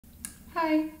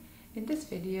Hi! In this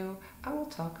video I will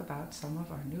talk about some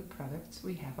of our new products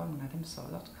we have on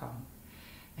madamsew.com,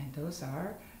 and those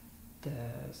are the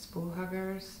spool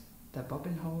huggers, the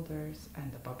bobbin holders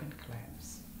and the bobbin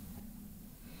clamps.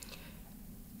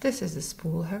 This is the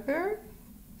spool hugger,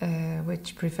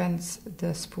 which prevents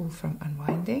the spool from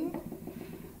unwinding.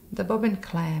 The bobbin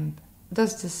clamp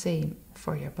does the same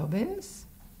for your bobbins.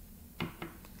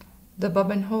 The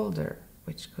bobbin holder,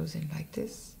 which goes in like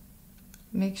this.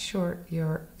 Make sure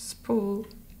your spool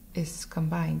is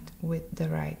combined with the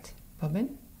right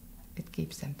bobbin. It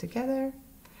keeps them together.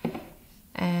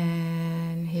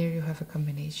 And here you have a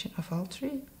combination of all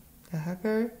three: the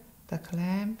hugger, the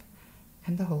clamp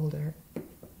and the holder.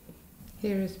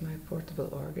 Here is my portable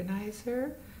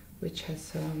organizer, which has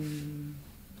some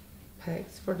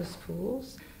pegs for the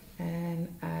spools, and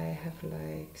I have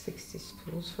like 60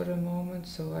 spools for the moment,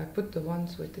 so I put the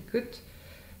ones with the good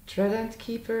thread end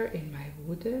keeper in my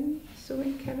wooden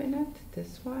sewing cabinet,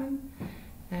 this one.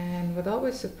 And what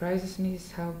always surprises me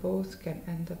is how both can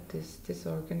end up this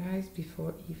disorganized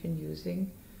before even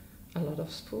using a lot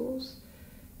of spools.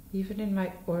 Even in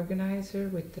my organizer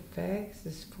with the pegs,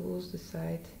 the spools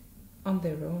decide on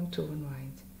their own to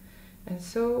unwind. And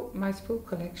so my spool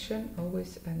collection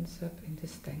always ends up in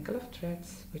this tangle of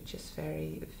threads, which is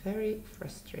very, very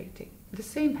frustrating. The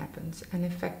same happens, and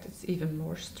in fact it's even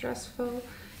more stressful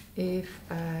if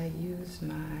I use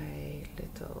my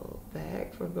little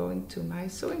bag for going to my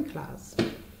sewing class.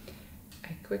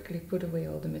 I quickly put away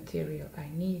all the material I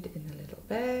need in a little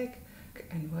bag,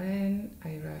 and when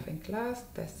I arrive in class,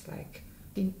 that's like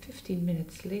 15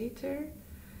 minutes later,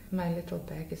 my little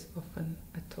bag is often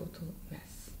a total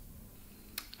mess.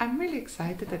 I'm really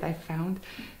excited that I found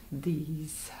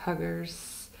these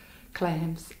huggers,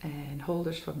 clamps and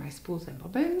holders for my spools and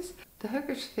bobbins. The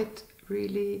huggers fit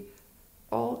really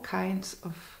all kinds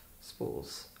of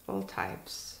spools, all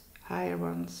types, higher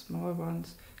ones, smaller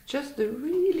ones. Just the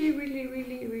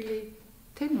really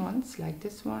thin ones like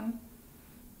this one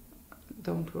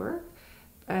don't work,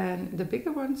 and the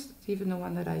bigger ones, even the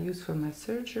one that I use for my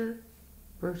serger,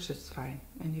 works just fine.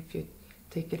 And if you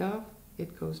take it off,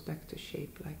 it goes back to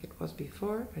shape like it was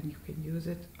before, and you can use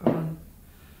it on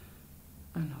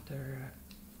another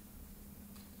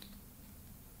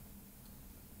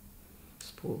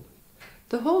spool.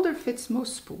 The holder fits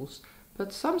most spools,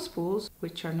 but some spools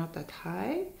which are not that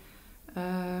high,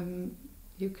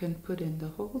 you can put in the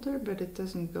holder, but it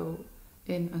doesn't go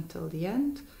in until the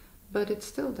end, but it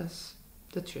still does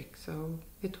the trick, so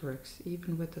it works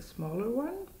even with a smaller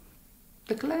one.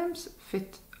 The clamps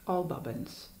fit all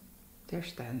bobbins, they're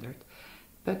standard,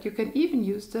 but you can even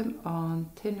use them on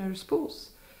thinner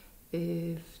spools.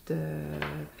 If the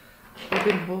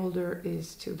bobbin holder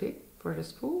is too big for the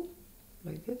spool,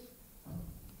 like this,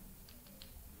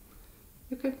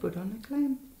 you can put on a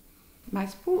clamp. My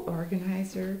spool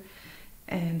organizer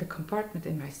and the compartment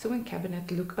in my sewing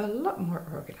cabinet look a lot more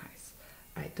organized.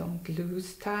 I don't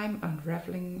lose time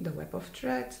unraveling the web of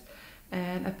threads,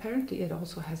 and apparently it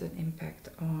also has an impact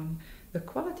on the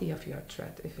quality of your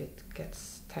thread if it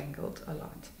gets tangled a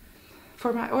lot.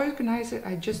 For my organizer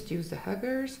I just use the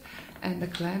huggers and the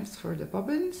clamps for the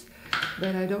bobbins,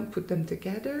 but I don't put them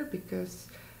together because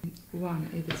one,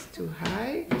 it is too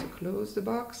high to close the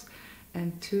box,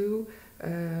 and two,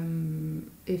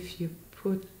 if you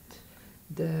put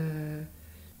the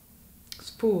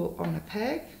spool on a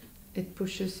peg, it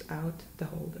pushes out the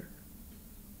holder.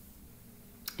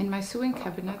 In my sewing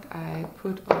cabinet I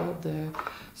put all the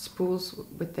spools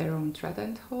with their own thread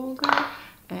end holder,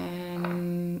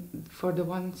 and for the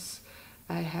ones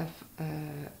I have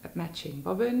a matching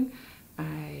bobbin,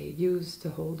 I use the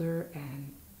holder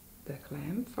and the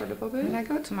clamp for the bobbin. When I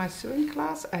go to my sewing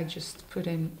class, I just put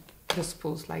in the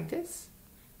spools like this,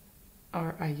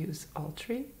 or I use all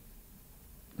three,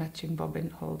 matching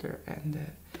bobbin, holder and the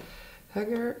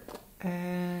hugger,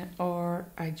 or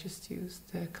I just use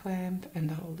the clamp and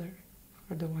the holder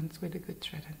for the ones with a good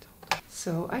thread end holder.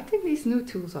 So I think these new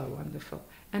tools are wonderful,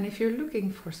 and if you're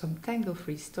looking for some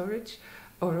tangle-free storage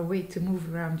or a way to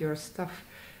move around your stuff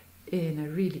in a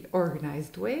really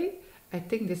organized way, I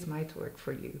think this might work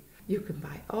for you. You can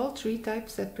buy all three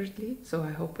types separately, so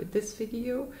I hope with this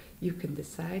video you can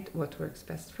decide what works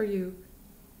best for you.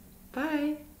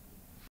 Bye!